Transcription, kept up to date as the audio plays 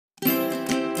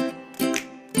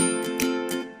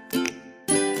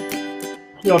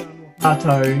Kia ora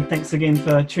tātou. Thanks again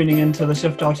for tuning into the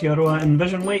Shift Aotearoa in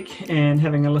Vision Week and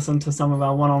having a listen to some of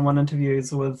our one-on-one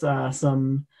interviews with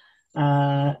some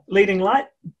leading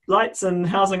lights in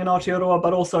housing in Aotearoa,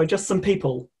 but also just some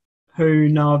people who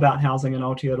know about housing in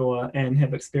Aotearoa and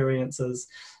have experiences.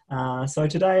 So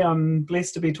today I'm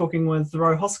blessed to be talking with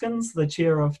Hoskins, the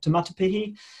chair of Te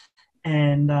Matapihi,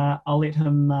 and I'll let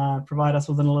him provide us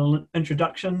with a little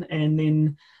introduction and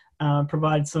then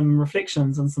provide some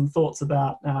reflections and some thoughts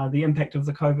about the impact of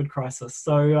the COVID crisis.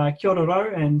 So kia ora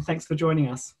Ro, and thanks for joining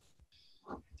us.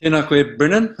 Tēnā koe,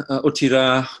 Brennan. O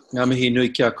tira ngā mihi nui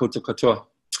kia koutou katoa.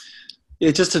 Yeah,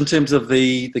 just in terms of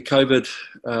the COVID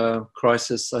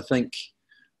crisis, I think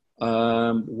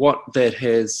what that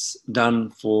has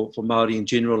done for Māori in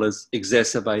general is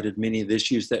exacerbated many of the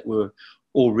issues that were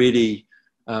already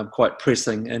quite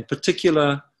pressing, in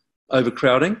particular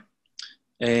overcrowding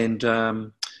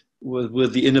and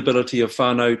with the inability of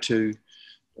whānau to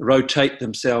rotate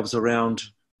themselves around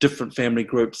different family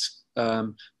groups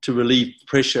to relieve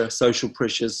pressure, social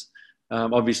pressures.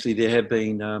 Obviously, there have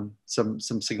been some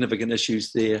significant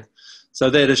issues there.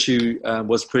 So that issue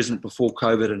was present before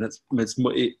COVID, and it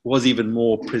was even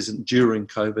more present during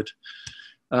COVID.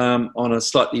 On a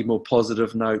slightly more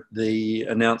positive note, the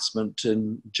announcement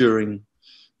during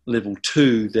level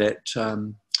 2 that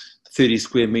 30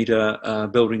 square metre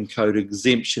building code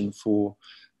exemption for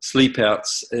sleep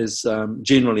outs is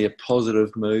generally a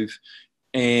positive move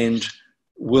and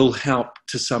will help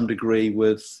to some degree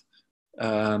with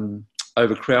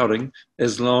overcrowding,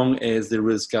 as long as there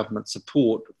is government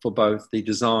support for both the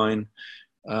design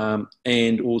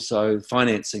and also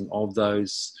financing of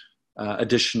those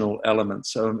additional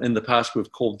elements. So in the past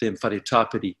we've called them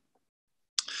wharetapiri,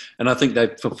 and I think they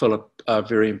fulfill a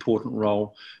very important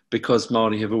role, because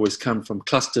Māori have always come from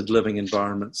clustered living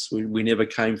environments. We never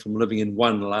came from living in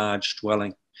one large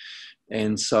dwelling.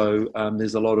 And so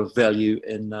there's a lot of value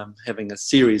in having a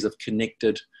series of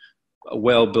connected,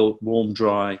 well-built, warm,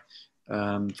 dry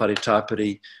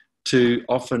wharetapiri to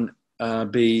often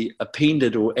be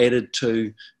appended or added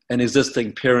to an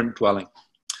existing parent dwelling.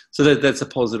 So that's a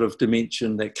positive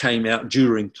dimension that came out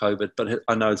during COVID, but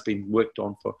I know it's been worked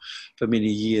on for many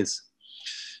years.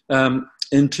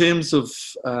 In terms of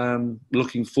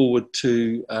looking forward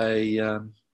to a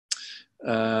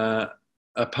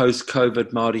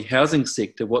post-COVID Māori housing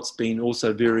sector, what's been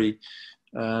also very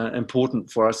important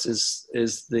for us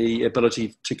is the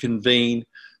ability to convene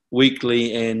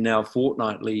weekly and now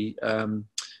fortnightly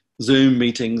Zoom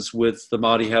meetings with the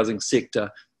Māori housing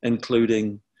sector,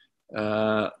 including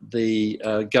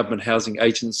the government housing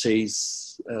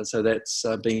agencies. So that's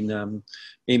been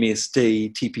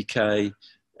MSD, TPK,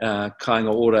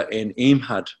 Kāinga Ora and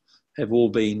MHUD have all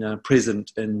been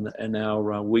present in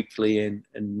our weekly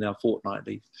and our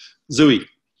fortnightly Zui.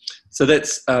 So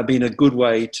that's been a good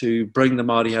way to bring the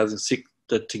Māori housing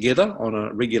sector together on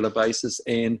a regular basis,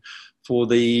 and for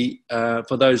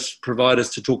those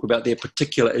providers to talk about their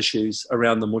particular issues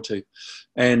around the motu.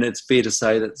 And it's fair to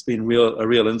say that it's been a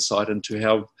real insight into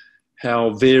how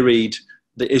varied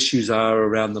the issues are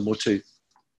around the motu,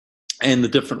 and the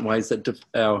different ways that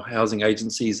our housing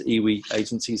agencies, iwi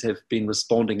agencies, have been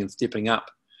responding and stepping up.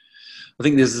 I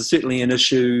think there's certainly an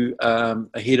issue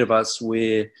ahead of us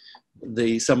where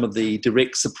some of the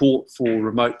direct support for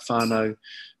remote whānau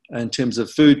in terms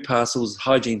of food parcels,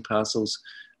 hygiene parcels,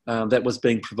 that was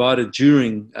being provided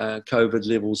during COVID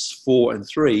levels 4 and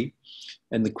 3.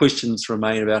 And the questions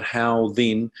remain about how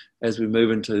then, as we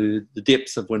move into the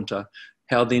depths of winter,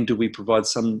 how then do we provide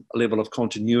some level of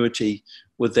continuity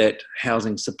with that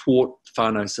housing support,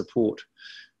 whānau support.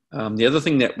 The other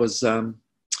thing that was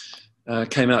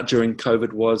came out during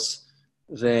COVID was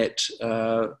that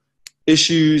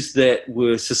issues that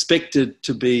were suspected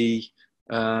to be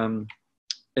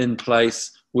in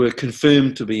place were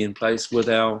confirmed to be in place, with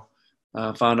our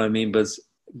whānau members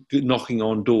knocking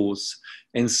on doors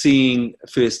and seeing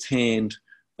firsthand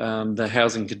the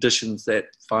housing conditions that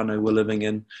whānau were living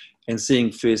in, and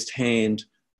seeing firsthand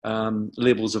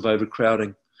levels of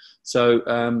overcrowding. So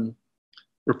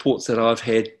reports that I've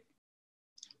had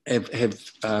have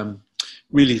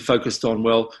really focused on,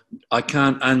 well, I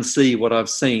can't unsee what I've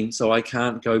seen, so I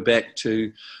can't go back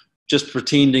to just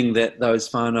pretending that those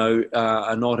whānau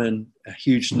are not in a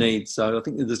huge need. So I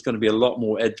think that there's going to be a lot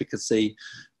more advocacy,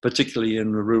 particularly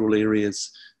in the rural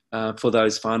areas, for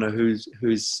those whānau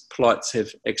whose plights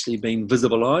have actually been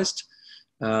visibilised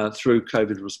through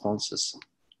COVID responses.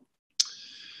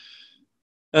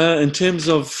 In terms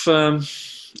of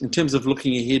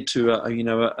looking ahead to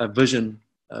a vision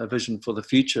for the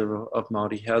future of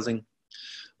Māori housing,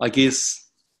 I guess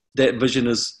that vision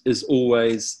is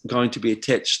always going to be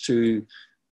attached to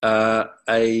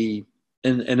an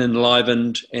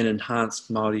enlivened and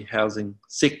enhanced Māori housing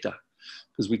sector,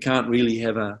 because we can't really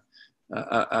have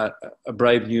a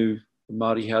brave new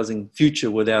Māori housing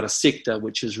future without a sector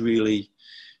which is really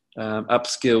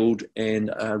upskilled and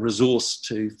resourced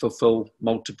to fulfil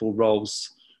multiple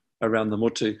roles around the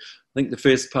motu. I think the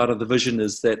first part of the vision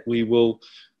is that we will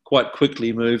quite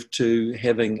quickly move to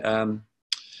having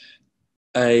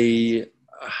a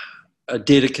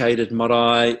dedicated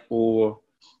marae or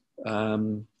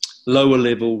lower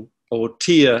level or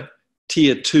tier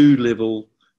 2 level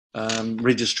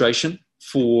registration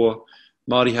for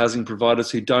Māori housing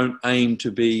providers who don't aim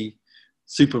to be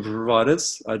super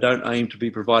providers. I don't aim to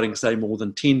be providing, say, more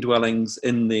than 10 dwellings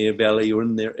in their valley or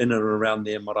in or around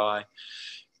their marae,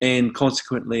 and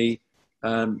consequently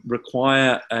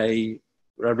require a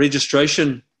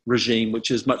registration regime which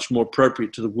is much more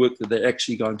appropriate to the work that they're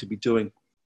actually going to be doing.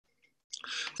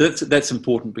 So that's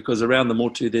important, because around the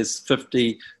motu there's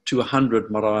 50 to 100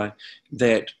 marae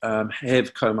that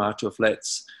have kaumātua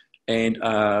flats and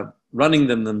are running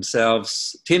them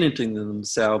themselves, tenanting them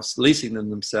themselves, leasing them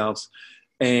themselves,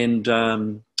 and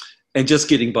just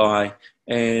getting by,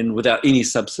 and without any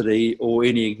subsidy or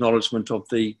any acknowledgement of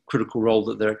the critical role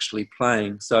that they're actually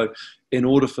playing. So in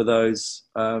order for those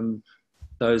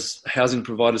housing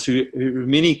providers who in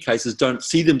many cases don't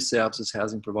see themselves as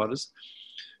housing providers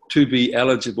to be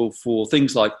eligible for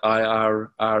things like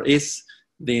IRRS,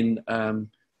 then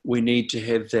we need to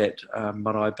have that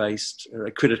marae-based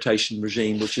accreditation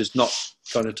regime, which is not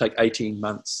going to take 18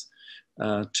 months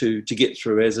to get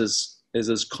through, as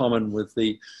is common with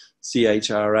the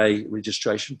CHRA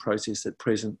registration process at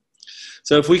present.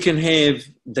 So if we can have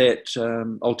that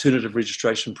alternative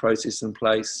registration process in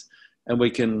place, and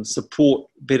we can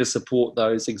better support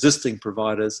those existing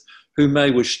providers who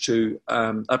may wish to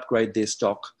upgrade their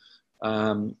stock,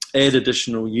 add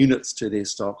additional units to their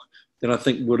stock, then I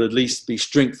think we'll at least be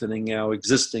strengthening our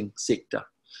existing sector.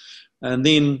 And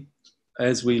then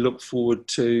as we look forward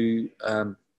to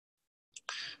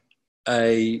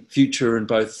a future in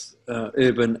both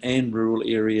urban and rural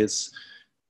areas,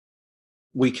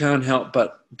 we can't help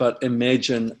but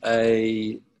imagine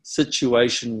a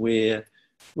situation where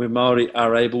Māori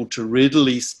are able to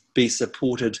readily be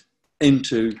supported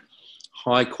into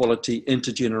high quality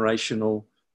intergenerational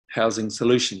housing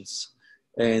solutions.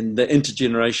 And the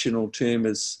intergenerational term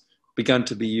has begun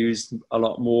to be used a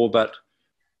lot more, but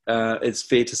it's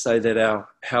fair to say that our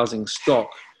housing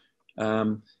stock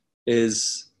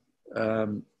has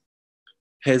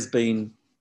been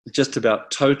just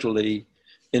about totally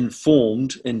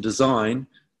informed in design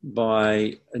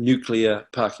by nuclear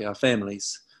Pākehā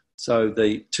families. So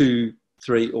the 2,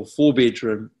 3 or 4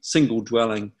 bedroom single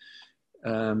dwelling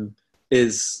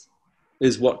is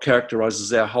what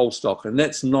characterises our whole stock, and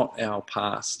that's not our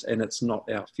past and it's not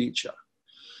our future.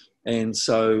 And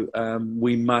so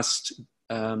we must,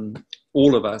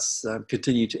 all of us,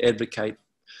 continue to advocate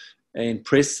and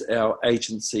press our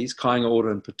agencies, Kāinga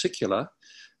Ora in particular,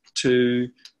 to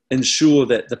ensure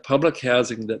that the public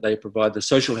housing that they provide, the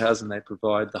social housing they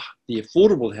provide, the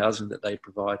affordable housing that they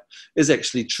provide is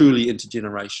actually truly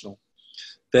intergenerational,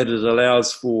 that it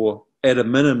allows for, at a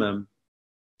minimum,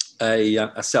 a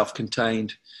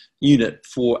self-contained unit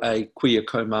for a kuia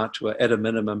kaumātua at a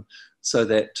minimum, so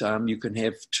that you can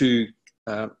have 2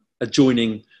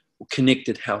 adjoining or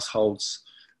connected households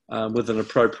with an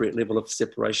appropriate level of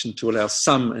separation to allow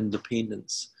some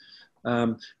independence.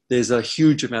 There's a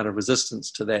huge amount of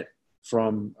resistance to that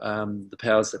from the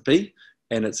powers that be,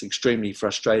 and it's extremely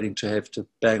frustrating to have to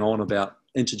bang on about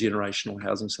intergenerational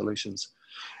housing solutions.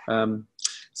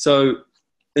 So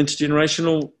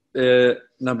intergenerational,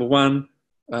 number one,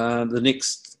 the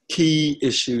next key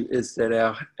issue is that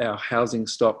our housing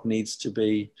stock needs to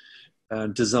be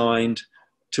designed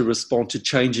to respond to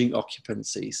changing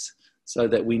occupancies, so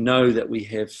that we know that we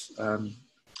have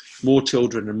more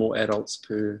children and more adults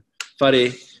per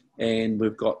whare, and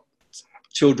we've got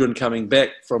children coming back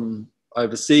from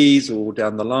overseas or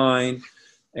down the line,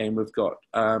 and we've got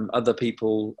other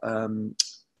people,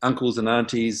 uncles and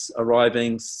aunties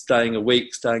arriving, staying a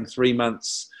week, staying 3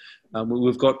 months.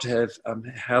 We've got to have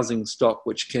housing stock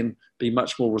which can be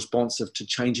much more responsive to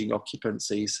changing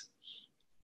occupancies.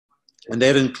 And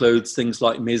that includes things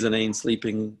like mezzanine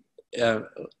sleeping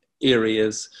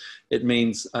areas. It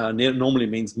means normally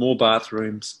means more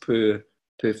bathrooms per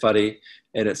whare,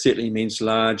 and it certainly means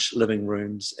large living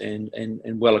rooms and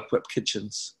well-equipped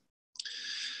kitchens.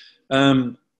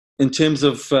 In terms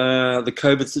of the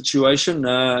COVID situation,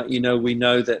 we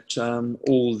know that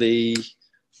all the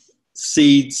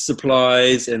seed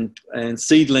supplies and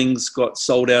seedlings got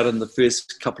sold out in the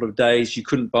first couple of days. You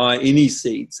couldn't buy any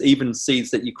seeds, even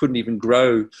seeds that you couldn't even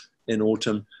grow in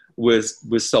autumn were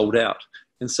sold out.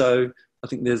 And so I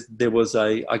think there was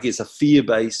a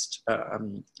fear-based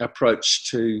approach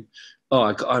to,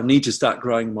 I need to start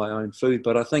growing my own food.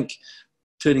 But I think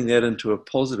turning that into a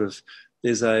positive,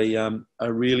 there's a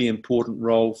really important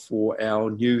role for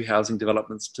our new housing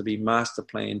developments to be master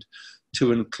planned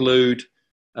to include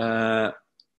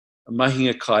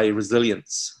mahinga kai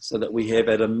resilience, so that we have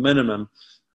at a minimum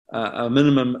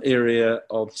area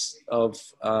of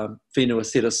whenua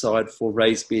set aside for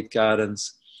raised bed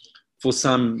gardens, for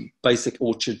some basic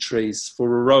orchard trees, for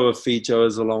a row of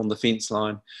fijoas along the fence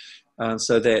line,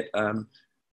 so that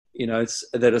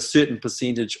that a certain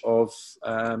percentage of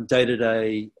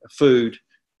day-to-day food,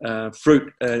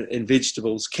 fruit and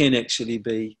vegetables can actually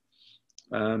be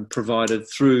provided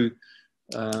through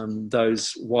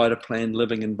those wider planned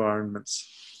living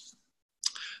environments.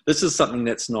 This is something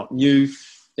that's not new.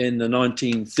 In the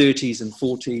 1930s and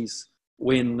 40s,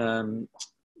 when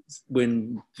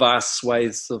vast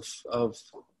swathes of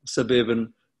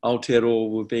suburban Aotearoa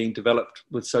were being developed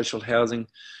with social housing,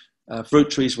 fruit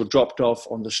trees were dropped off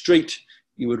on the street.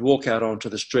 You would walk out onto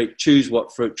the street, choose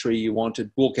what fruit tree you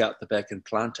wanted, walk out the back and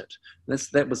plant it.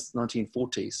 That was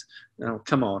 1940s. Now,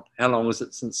 come on, how long was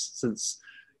it since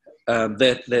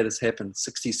that has happened?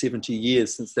 60, 70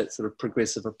 years since that sort of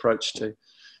progressive approach to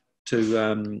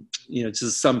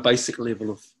some basic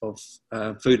level of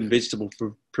food and vegetable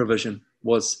provision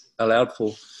was allowed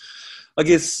for. I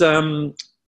guess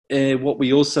what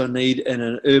we also need in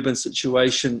an urban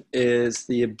situation is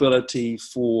the ability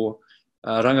for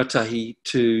rangatahi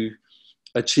to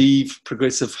achieve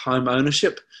progressive home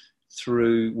ownership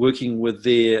through working with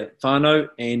their whānau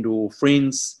and or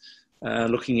friends,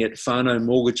 looking at whānau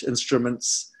mortgage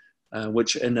instruments,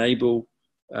 which enable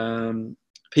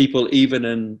people, even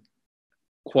in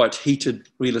quite heated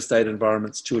real estate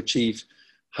environments, to achieve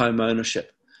home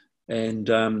ownership. And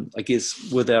I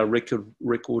guess with our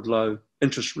record low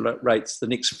interest rates the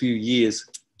next few years,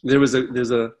 there's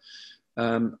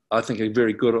I think a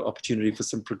very good opportunity for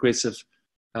some progressive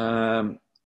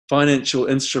financial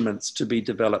instruments to be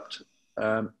developed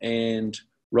and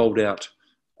rolled out,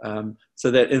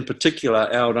 so that in particular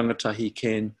our rangatahi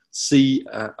can see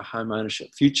a home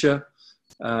ownership future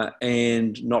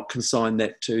and not consign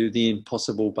that to the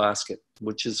impossible basket,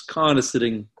 which is kind of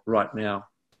sitting right now.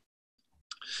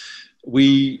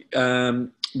 We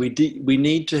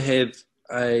need to have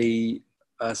a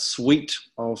suite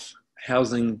of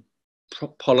housing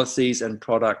policies and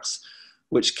products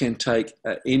which can take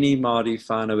any Māori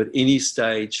whānau at any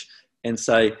stage and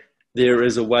say there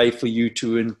is a way for you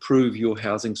to improve your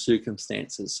housing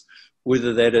circumstances,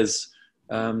 whether that is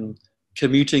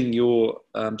commuting your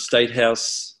state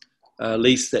house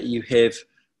lease that you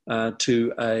have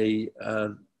to a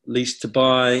lease to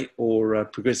buy or a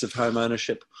progressive home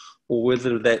ownership, or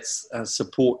whether that's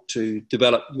support to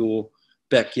develop your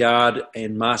backyard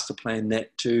and master plan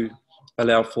that to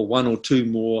allow for one or two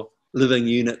more living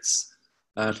units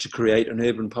to create an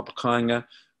urban papakainga.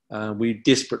 We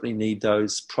desperately need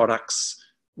those products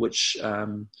which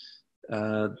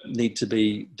need to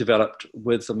be developed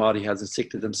with the Māori housing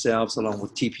sector themselves, along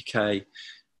with TPK,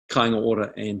 Kāinga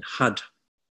Ora and HUD.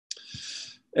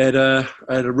 At a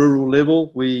rural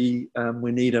level, we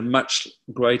need a much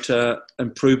greater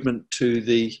improvement to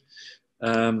the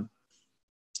Kāinga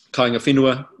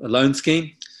Whenua loan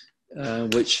scheme,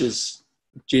 which is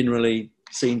generally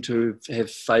seen to have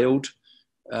failed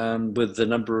with the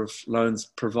number of loans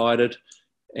provided.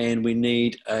 And we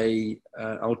need a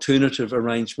alternative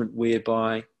arrangement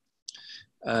whereby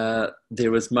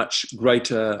there is much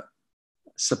greater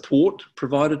support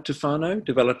provided to whānau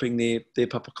developing their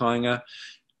papakainga,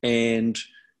 and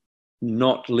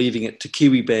not leaving it to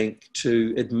Kiwibank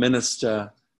to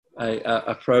administer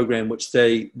a program which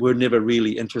they were never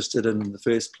really interested in the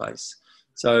first place.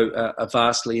 So a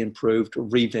vastly improved,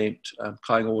 revamped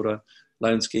Kāinga Ora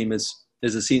loan scheme is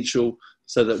essential,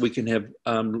 so that we can have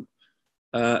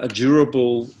a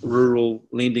durable rural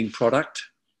lending product,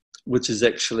 which is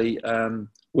actually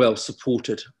well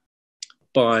supported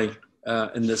by,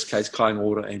 in this case, Kāinga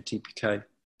Ora and TPK.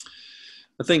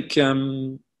 I think,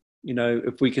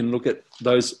 if we can look at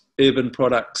those urban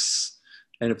products,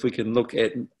 and if we can look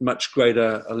at much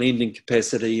greater lending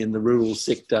capacity in the rural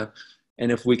sector,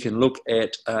 and if we can look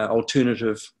at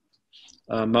alternative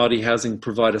Māori housing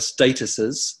provider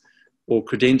statuses or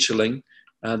credentialing,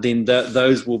 then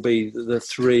those will be the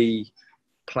three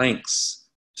planks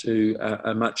to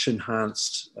a much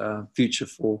enhanced future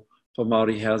for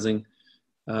Māori housing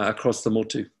across the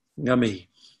motu. Ngā mihi.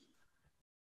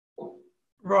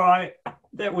 Right,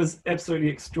 that was absolutely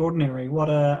extraordinary. What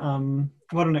an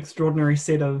extraordinary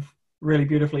set of really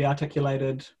beautifully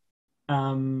articulated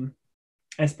um,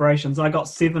 aspirations. I got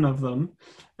 7 of them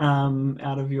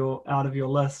out of your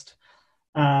list,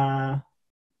 uh,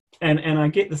 and I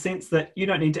get the sense that you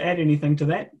don't need to add anything to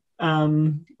that.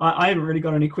 I haven't really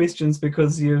got any questions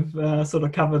because you've sort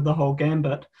of covered the whole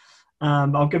gambit.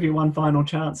 I'll give you one final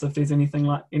chance if there's anything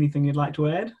you'd like to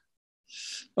add.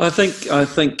 I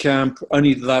think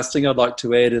only the last thing I'd like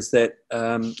to add is that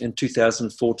in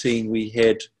 2014 we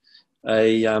had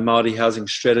a Māori housing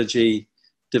strategy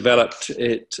developed.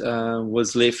 It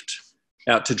was left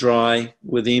out to dry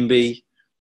with MB.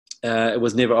 It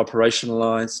was never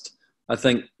operationalised. I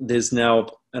think there's now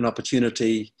an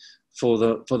opportunity for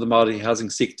the Māori housing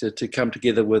sector to come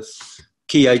together with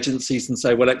key agencies and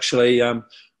say, well, actually,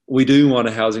 we do want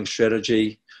a housing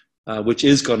strategy which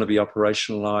is going to be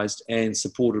operationalised and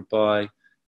supported by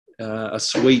a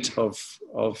suite of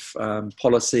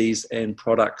policies and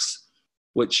products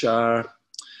which are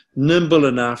nimble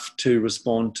enough to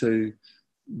respond to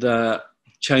the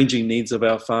changing needs of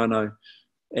our whānau.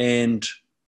 And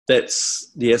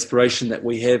that's the aspiration that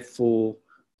we have for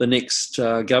the next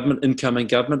incoming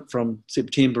government from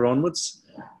September onwards,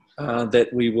 that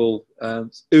we will,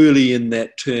 early in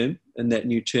that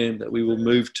new term, that we will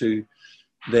move to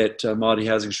that Māori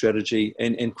housing strategy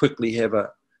and quickly have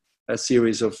a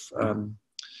series of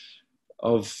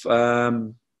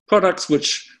products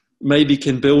which maybe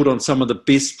can build on some of the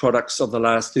best products of the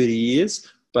last 30 years,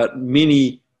 but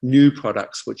many new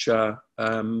products which are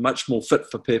much more fit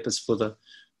for purpose for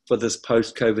this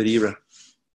post-COVID era.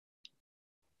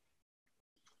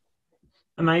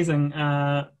 Amazing.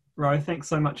 Ro, thanks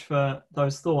so much for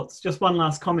those thoughts. Just one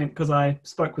last comment, because I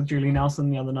spoke with Julie Nelson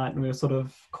the other night and we were sort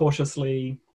of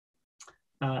cautiously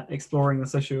exploring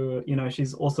this issue. You know,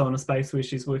 she's also in a space where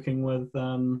she's working with,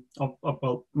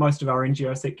 well, most of our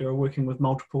NGO sector are working with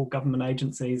multiple government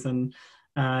agencies, and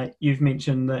you've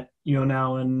mentioned that you're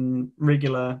now in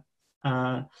regular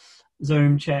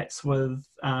Zoom chats with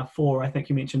 4, I think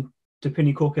you mentioned Te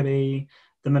Puni Kokiri,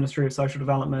 the Ministry of Social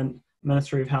Development,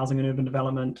 Ministry of Housing and Urban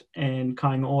Development, and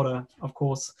Kāinga Ora, of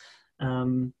course.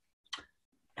 How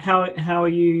are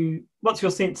you, what's your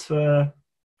sense for,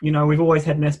 you know, we've always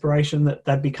had an aspiration that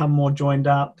they'd become more joined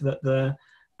up, that that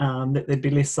there'd be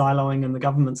less siloing in the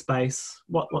government space.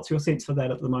 What's your sense for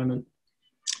that at the moment?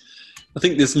 I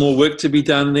think there's more work to be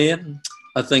done there.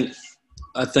 I think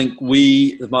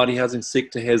we, the Māori housing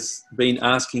sector, has been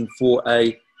asking for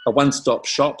a one-stop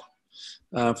shop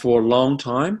for a long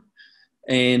time.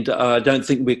 And I don't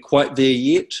think we're quite there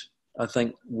yet. I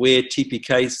think where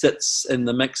TPK sits in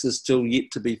the mix is still yet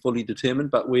to be fully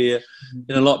determined, but we're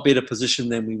in a lot better position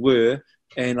than we were.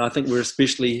 And I think we're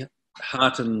especially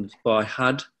heartened by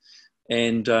HUD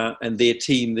and their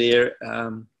team there,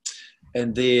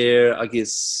 and their, I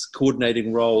guess,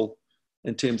 coordinating role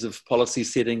in terms of policy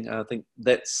setting. I think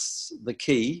that's the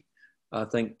key. I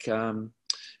think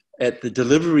at the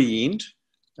delivery end,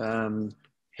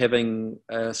 having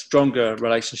stronger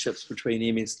relationships between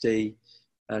MSD,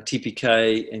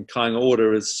 TPK and Kāinga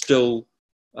Ora is still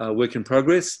a work in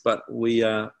progress, but we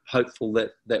are hopeful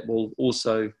that that will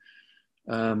also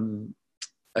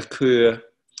occur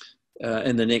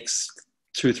in the next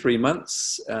 2 or 3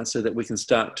 months, so that we can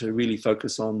start to really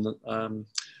focus on the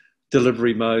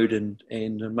delivery mode and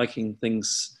making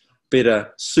things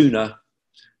better sooner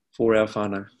for our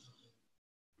whānau.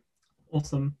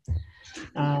 Awesome.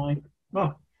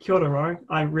 Well, kia ora, Ro.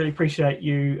 I really appreciate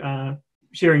you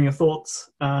sharing your thoughts,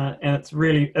 and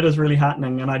it is really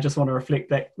heartening, and I just want to reflect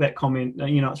that comment.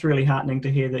 You know, it's really heartening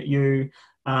to hear that you,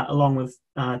 along with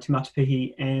Te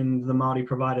Matapihi and the Māori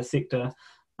provider sector,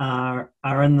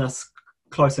 are in this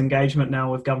close engagement now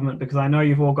with government, because I know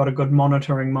you've all got a good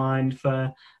monitoring mind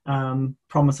for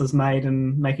promises made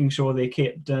and making sure they're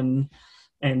kept, and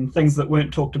things that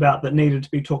weren't talked about that needed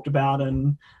to be talked about,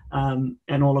 and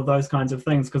all of those kinds of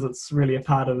things, because it's really a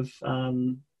part of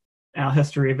our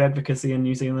history of advocacy in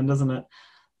New Zealand, isn't it?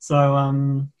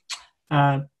 So,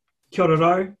 kia ora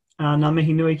rau, ngā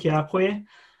mihi nui ki a koe.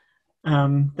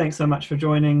 Thanks so much for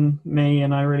joining me,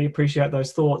 and I really appreciate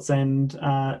those thoughts, and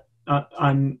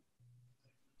I'm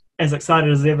as excited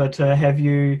as ever to have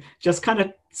you just kind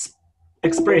of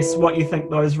express what you think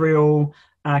those real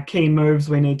key moves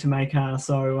we need to make are.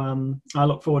 So I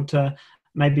look forward to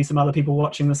maybe some other people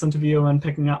watching this interview and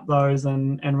picking up those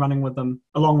and running with them,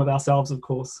 along with ourselves, of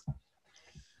course.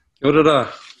 Kia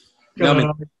ora. Kia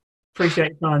ora.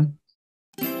 Appreciate your time.